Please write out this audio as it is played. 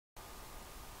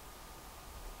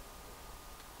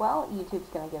Well, YouTube's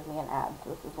going to give me an ad, so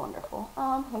this is wonderful.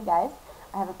 Hey guys,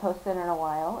 I haven't posted in a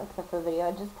while, except for the video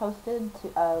I just posted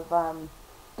of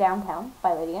Downtown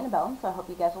by Lady Annabelle, so I hope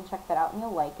you guys will check that out and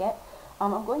you'll like it.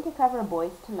 I'm going to cover a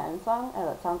Boyz II Men song. I know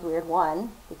that sounds weird.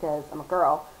 1, because I'm a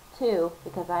girl. 2,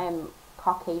 because I am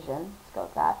Caucasian. Let's go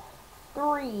with that.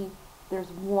 3,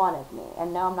 there's 1 of me.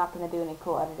 And no, I'm not going to do any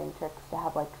cool editing tricks to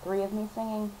have like 3 of me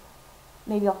singing.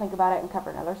 Maybe I'll think about it and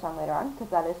cover another song later on, because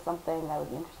that is something I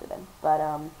would be interested in. But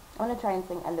I'm going to try and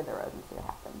sing End of the Road and see what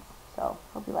happens. So,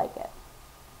 hope you like it.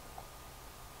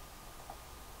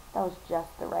 That was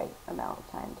just the right amount of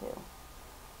time, too.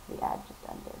 The ad just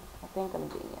ended. I think I'm a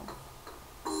genius.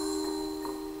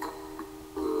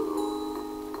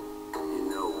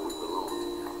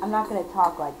 I'm not going to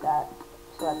talk like that,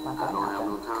 so that's not going to happen. I don't have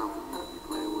no time for you to be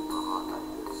playing with my heart like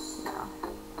this. No.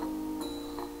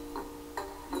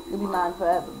 You'll be mine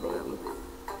forever, baby.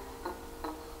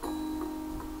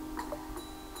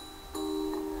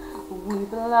 We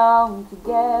belong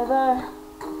together,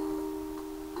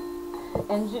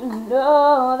 and you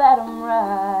know that I'm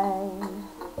right.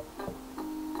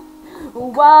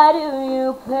 Why do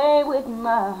you play with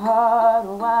my heart?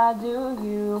 Why do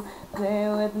you play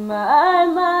with my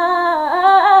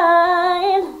mind?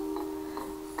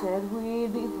 Said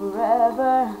we'd be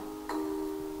forever,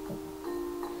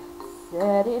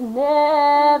 said it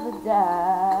never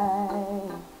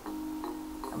died.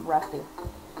 I'm rusty.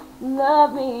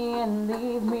 Love me and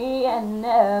leave me and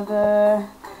never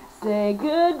say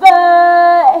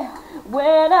goodbye.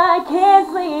 When I can't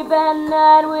sleep at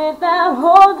night without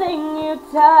holding you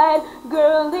tight,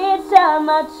 girl, each time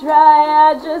I try,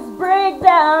 I just break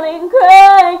down and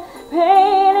cry.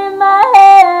 Pain in my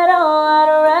head, oh, I'd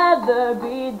rather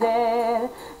be dead.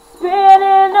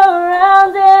 Spinning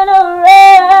around and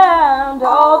around,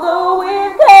 although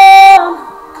we've come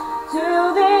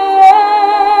to the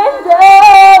end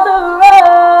of the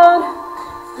road,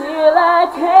 still I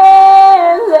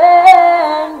can't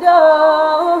let go.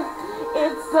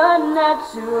 It's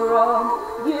unnatural.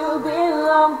 You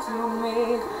belong to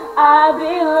me, I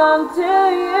belong to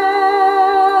you.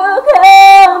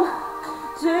 Come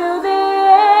to the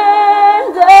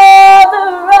end of the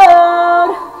road,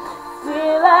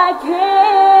 still I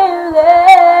can't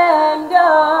let go.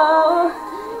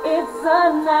 It's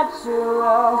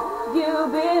unnatural. You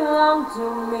belong to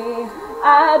me,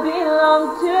 I belong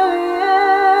to you.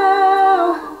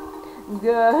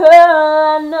 Girl,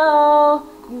 I know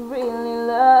you really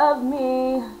love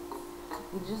me,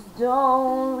 you just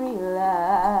don't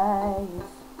realize.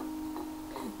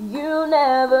 You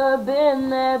never been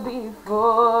there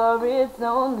before, it's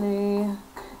only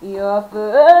your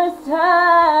first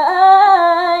time.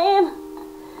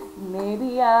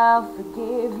 Maybe I'll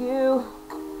forgive you,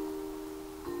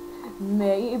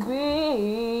 maybe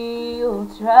you'll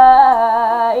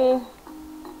try.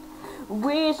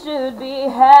 We should be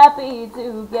happy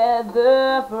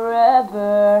together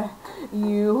forever,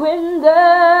 you and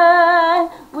I.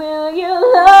 Will you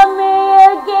love me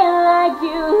again like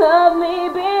you loved me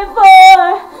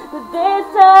before? But this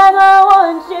time I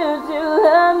want you to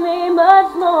love me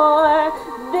much more.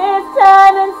 This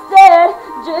time instead,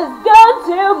 just go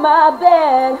to my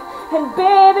bed, and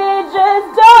baby, just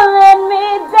don't let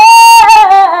me down.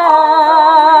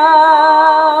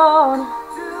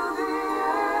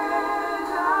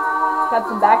 Got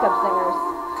some backup singers.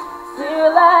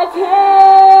 Still I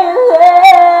can't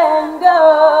let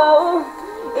go.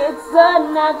 It's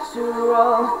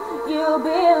unnatural. You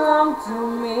belong to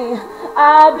me,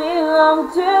 I belong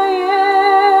to you.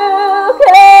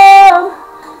 Come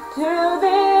to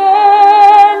the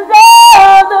end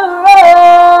of the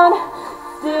road,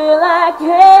 still I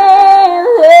can't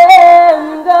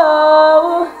let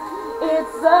go.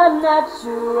 It's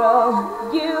unnatural.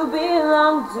 You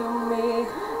belong to me,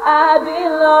 I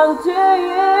belong to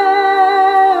you.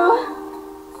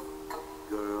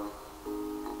 Girl,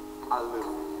 I live for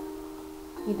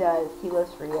you. He does. He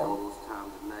lives for you. All those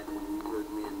times at night when you hurt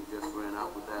me and you just ran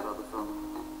out with that other fella.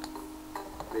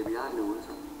 Baby, I knew it.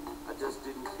 I just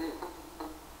didn't care.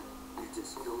 You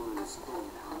just don't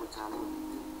understand how much I love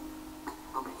you.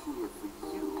 I'm here for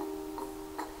you.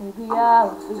 Maybe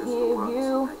I'll forgive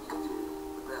you.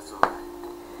 But that's all right.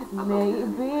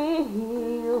 Maybe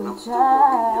he'll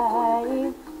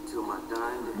try.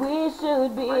 We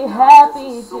should be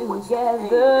happy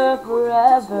together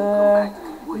forever,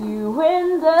 you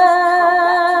and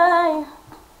I.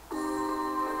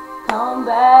 Come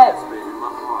back.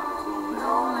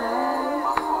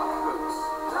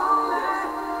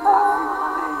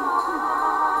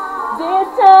 This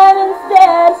time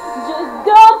instead, just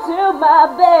go to my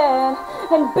bed,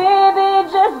 and baby,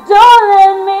 just don't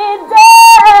let me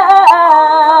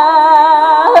down.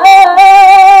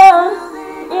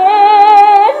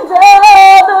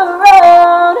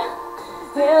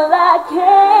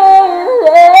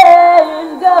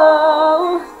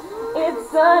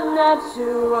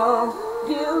 unnatural.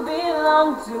 You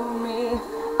belong to me,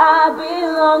 I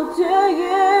belong to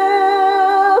you.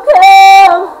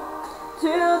 Come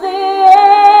to the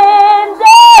end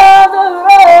of the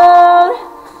road,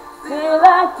 till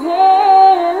I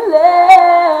can't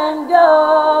let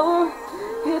go.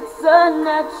 It's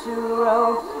unnatural.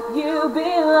 You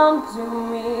belong to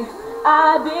me,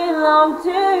 I belong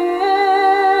to you.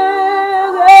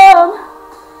 Come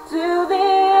to the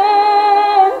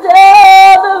end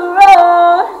of the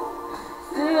road,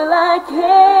 till I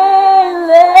can't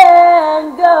let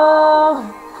go.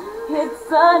 It's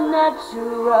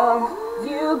unnatural.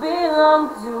 You belong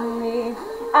to me,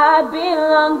 I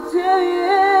belong to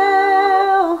you.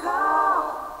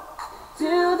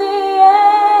 To the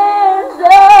end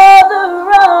of the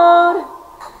road,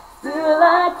 till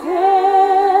I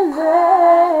can't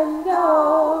let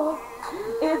go.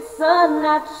 It's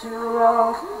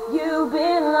unnatural. You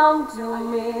belong to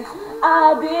me,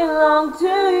 I belong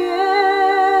to you.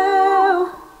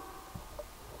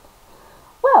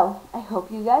 Well, I hope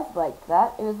you guys liked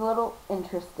that. It was a little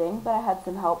interesting, but I had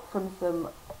some help from some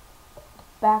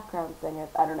background singers.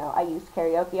 I don't know. I used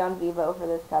karaoke on Vivo for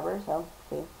this cover, so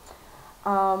see.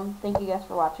 Thank you guys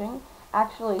for watching.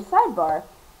 Actually, sidebar,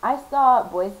 I saw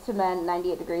Boyz II Men,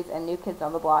 98 Degrees, and New Kids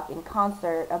on the Block in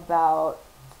concert about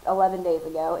 11 days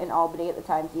ago in Albany at the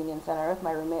Times Union Center with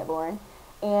my roommate Lauren,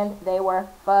 and they were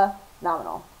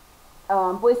phenomenal.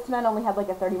 Boyz II Men only had like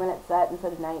a 30-minute set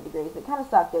instead of 98 Degrees. It kind of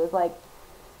sucked. It was like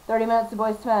 30 minutes to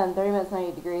Boyz II Men, 30 minutes to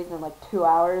 98 Degrees, and like 2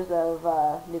 hours of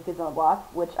New Kids on the Block,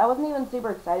 which I wasn't even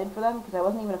super excited for them because I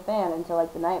wasn't even a fan until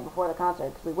like the night before the concert,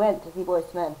 because we went to see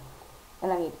Boyz II Men and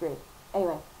 98 Degrees.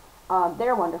 Anyway,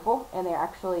 they're wonderful, and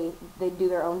they do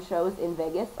their own shows in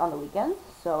Vegas on the weekends,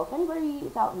 so if anybody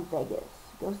is out in Vegas,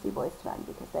 go see Boyz II Men,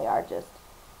 because they are just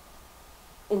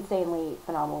insanely,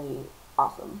 phenomenally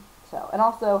awesome. So, and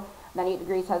also, 98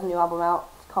 Degrees has a new album out.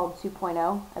 It's called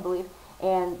 2.0, I believe.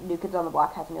 And New Kids on the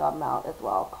Block has a new album out as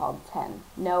well called 10.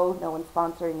 No one's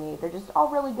sponsoring me. They're just all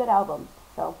really good albums.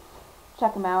 So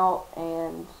check them out.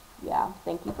 And yeah,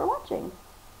 thank you for watching.